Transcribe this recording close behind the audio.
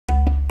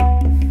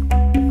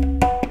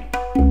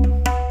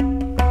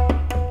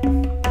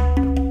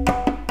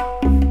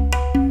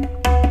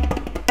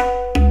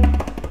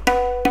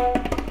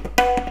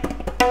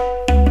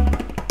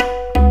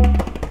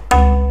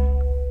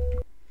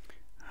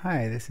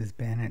this is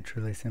Ben at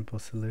Truly Simple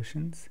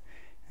Solutions,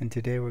 and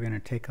today we're going to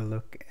take a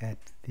look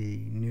at the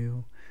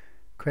new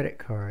credit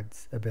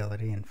cards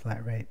ability in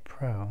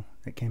FlatRatePro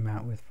that came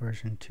out with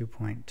version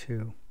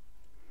 2.2.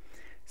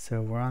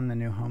 So we're on the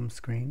new home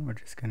screen. We're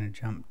just going to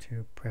jump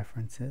to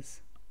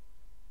Preferences,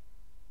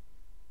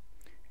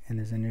 and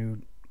there's a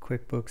new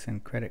QuickBooks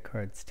and Credit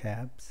Cards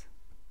tabs.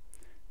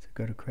 So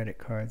go to Credit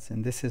Cards,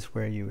 and this is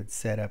where you would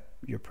set up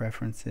your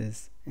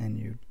preferences, and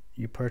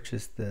you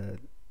purchase the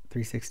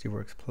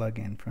 360works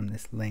plugin from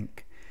this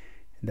link.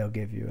 They'll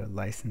give you a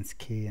license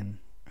key and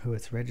who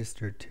it's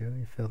registered to.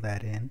 You fill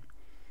that in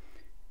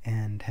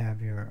and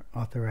have your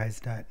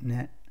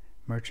authorized.net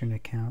merchant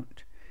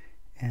account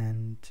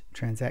and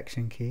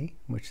transaction key,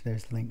 which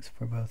there's links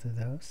for both of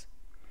those,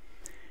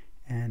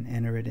 and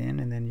enter it in,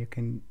 and then you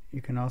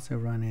can also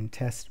run in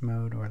test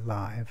mode or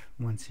live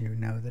once you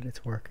know that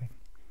it's working.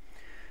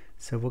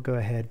 So we'll go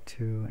ahead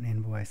to an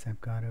invoice I've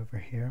got over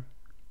here,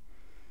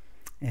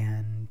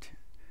 and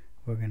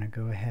we're going to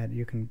go ahead.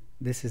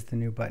 This is the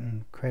new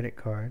button, credit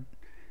card.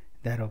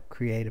 That'll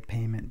create a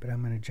payment, but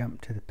I'm going to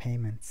jump to the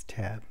payments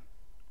tab.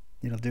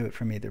 It'll do it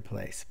from either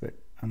place, but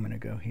I'm going to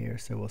go here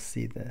so we'll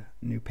see the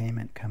new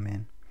payment come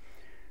in.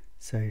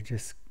 So you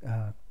just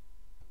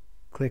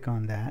click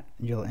on that.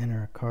 You'll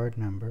enter a card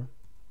number,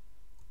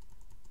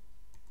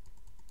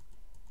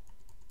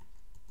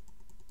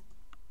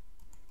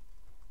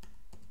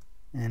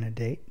 and a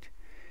date,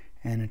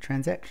 and a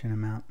transaction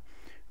amount,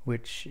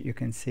 which you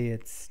can see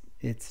it's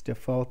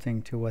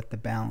defaulting to what the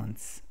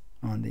balance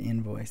on the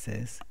invoice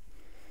is.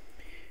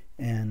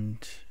 And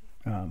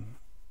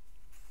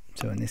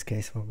so in this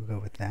case we'll go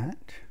with that,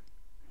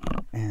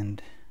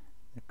 and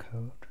the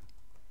code,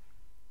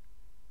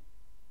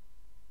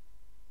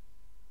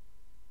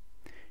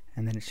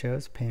 and then it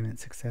shows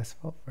payment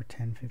successful for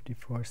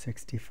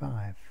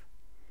 $10.54.65.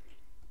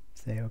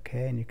 Say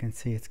OK, and you can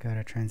see it's got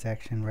a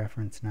transaction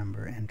reference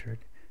number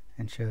entered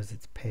and shows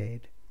it's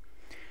paid.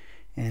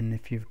 And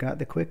if you've got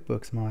the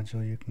QuickBooks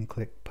module, you can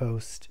click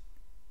Post,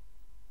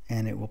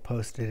 and it will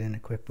post it in a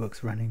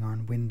QuickBooks running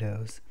on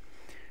Windows.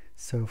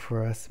 So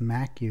for us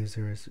Mac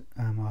users,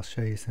 I'll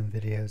show you some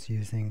videos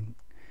using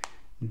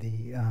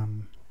the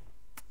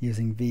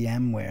using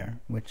VMware,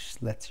 which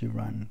lets you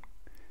run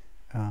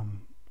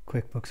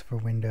QuickBooks for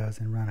Windows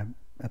and run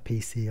a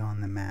PC on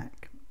the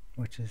Mac,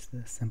 which is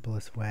the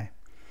simplest way.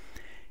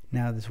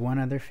 Now there's one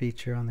other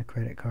feature on the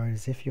credit card,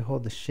 is if you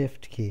hold the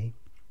Shift key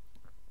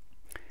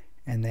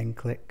and then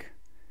click,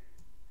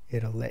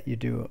 it'll let you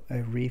do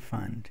a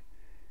refund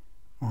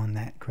on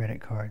that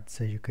credit card.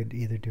 So you could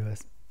either do a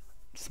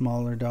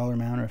smaller dollar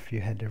amount, or if you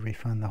had to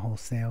refund the whole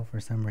sale for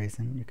some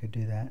reason, you could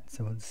do that.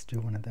 So we'll just do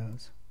one of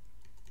those.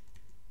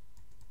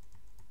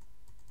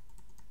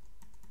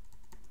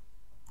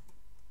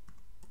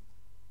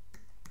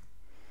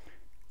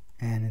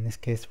 And in this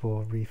case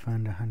we'll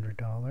refund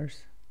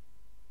 $100.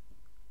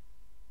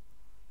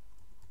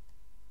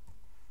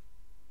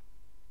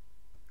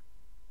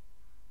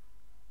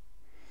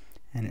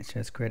 And it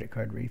says credit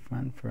card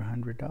refund for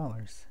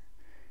 $100,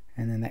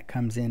 and then that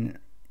comes in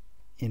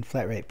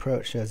FlatRatePro.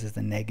 It shows as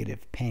a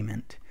negative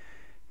payment,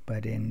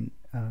 but in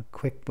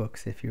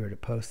QuickBooks, if you were to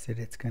post it,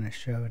 it's going to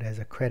show it as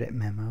a credit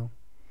memo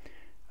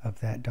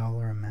of that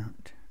dollar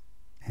amount.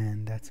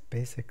 And that's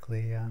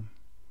basically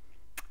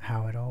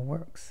how it all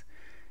works.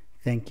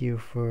 Thank you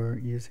for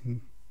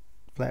using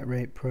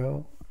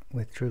FlatRatePro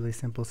with Truly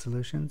Simple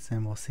Solutions,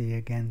 and we'll see you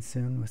again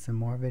soon with some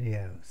more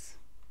videos.